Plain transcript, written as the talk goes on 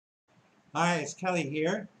Hi, it's Kelly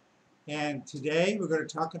here, and today we're going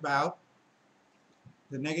to talk about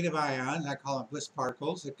the negative ions, I call them bliss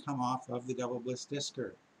particles, that come off of the double bliss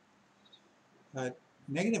disker. Uh,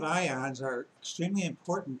 Negative ions are extremely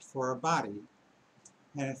important for our body,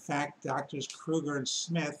 and in fact, Doctors Kruger and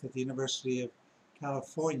Smith at the University of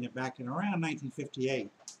California back in around 1958,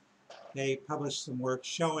 they published some work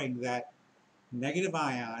showing that negative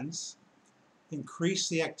ions increase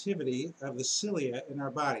the activity of the cilia in our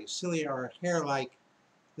body. Cilia are hair-like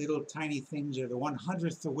little tiny things, are the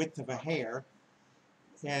 1/100th the width of a hair,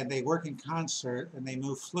 and they work in concert and they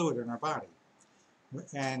move fluid in our body.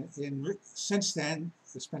 And since then,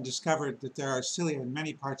 it's been discovered that there are cilia in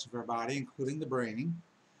many parts of our body, including the brain,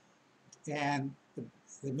 and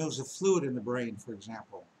it moves the fluid in the brain, for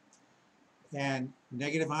example. And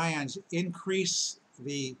negative ions increase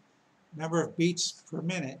the number of beats per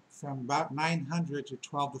minute from about 900 to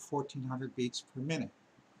 12 to 1400 beats per minute.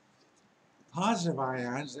 Positive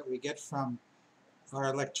ions that we get from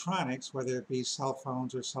our electronics, whether it be cell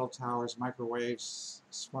phones or cell towers, microwaves,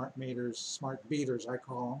 smart meters, smart beaters, I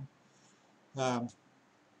call them,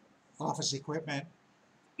 office equipment,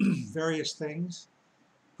 various things,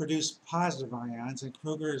 produce positive ions. And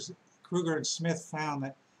Kruger and Smith found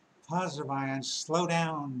that positive ions slow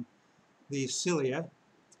down the cilia,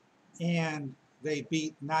 and they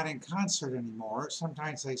beat not in concert anymore.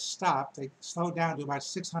 Sometimes they stop. They slow down to about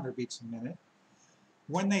 600 beats a minute.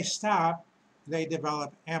 When they stop, they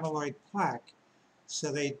develop amyloid plaque,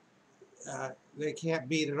 so they can't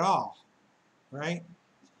beat at all, right?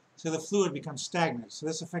 So the fluid becomes stagnant. So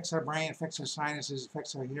this affects our brain, affects our sinuses,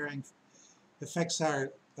 affects our hearing, affects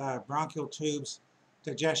our bronchial tubes,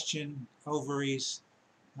 digestion, ovaries,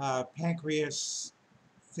 pancreas,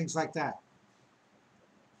 things like that.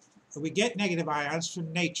 We get negative ions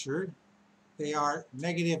from nature. They are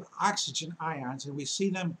negative oxygen ions, and we see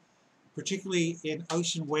them particularly in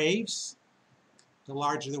ocean waves. The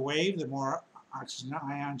larger the wave, the more oxygen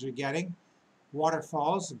ions you're getting.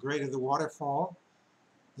 Waterfalls, the greater the waterfall,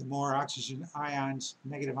 the more oxygen ions,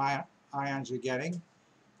 negative ions you're getting,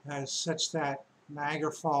 such that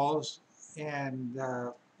Niagara Falls and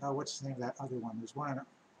what's the name of that other one? There's one in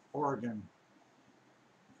Oregon,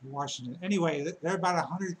 Washington. Anyway, there are about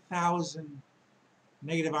 100,000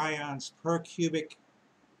 negative ions per cubic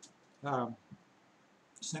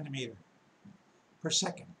centimeter per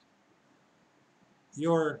second.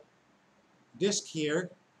 Your disk here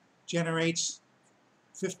generates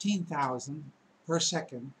 15,000 per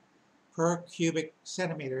second per cubic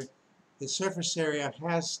centimeter. The surface area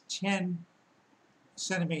has 10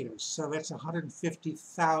 centimeters, so that's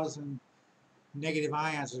 150,000 negative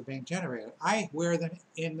ions that are being generated. I wear them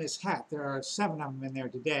in this hat. There are 7 of them in there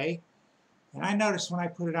today, and I notice when I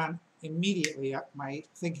put it on, immediately my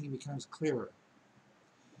thinking becomes clearer.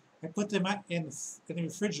 I put them in the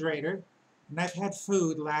refrigerator, and I've had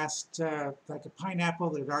food last, like a pineapple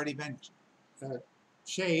that had already been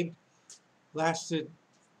shaved, lasted,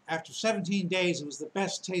 after 17 days, it was the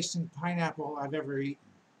best tasting pineapple I've ever eaten.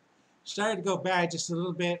 Started to go bad just a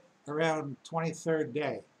little bit around 23rd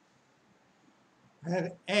day. I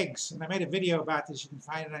had eggs, and I made a video about this. You can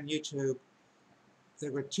find it on YouTube. They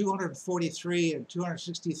were 243 and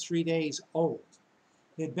 263 days old.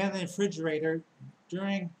 They had been in the refrigerator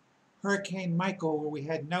during Hurricane Michael, where we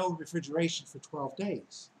had no refrigeration for 12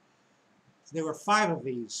 days. So there were 5 of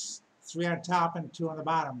these, 3 on top and 2 on the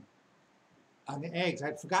bottom, on the eggs.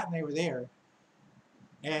 I'd forgotten they were there.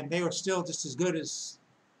 And they were still just as good as,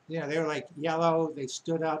 you know, they were like yellow, they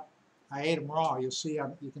stood up. I ate them raw. You'll see,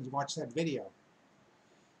 you can watch that video.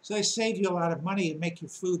 So they save you a lot of money and make your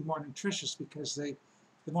food more nutritious, because the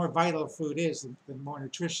more vital a food is, the more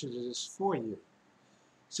nutritious it is for you.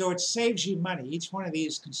 So it saves you money. Each one of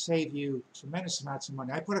these can save you tremendous amounts of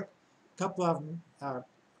money. I put a couple of them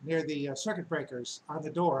near the circuit breakers on the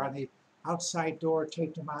door, on the outside door,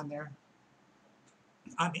 taped them on there.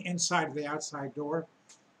 On the inside of the outside door,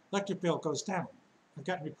 electric bill goes down. I've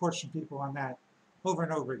gotten reports from people on that over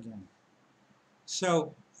and over again.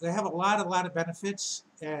 So they have a lot of benefits,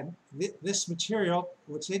 and this material,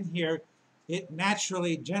 what's in here, it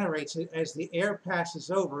naturally generates it as the air passes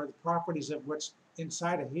over. The properties of what's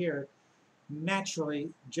inside of here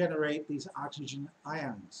naturally generate these oxygen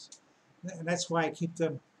ions. And that's why I keep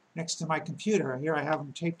them next to my computer. Here I have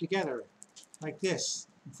them taped together like this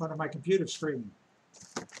in front of my computer screen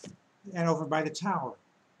and over by the tower,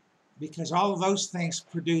 because all of those things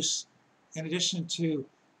produce, in addition to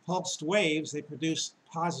pulsed waves, they produce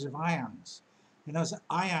positive ions. And those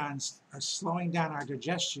ions are slowing down our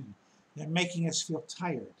digestion. They're making us feel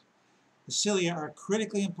tired. The cilia are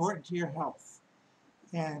critically important to your health.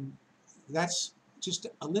 And that's just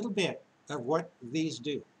a little bit of what these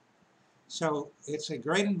do. So it's a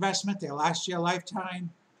great investment. They last you a lifetime.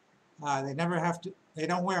 They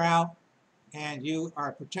don't wear out, and you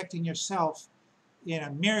are protecting yourself in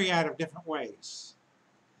a myriad of different ways.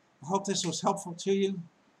 I hope this was helpful to you.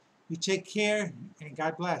 You take care, and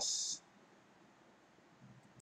God bless.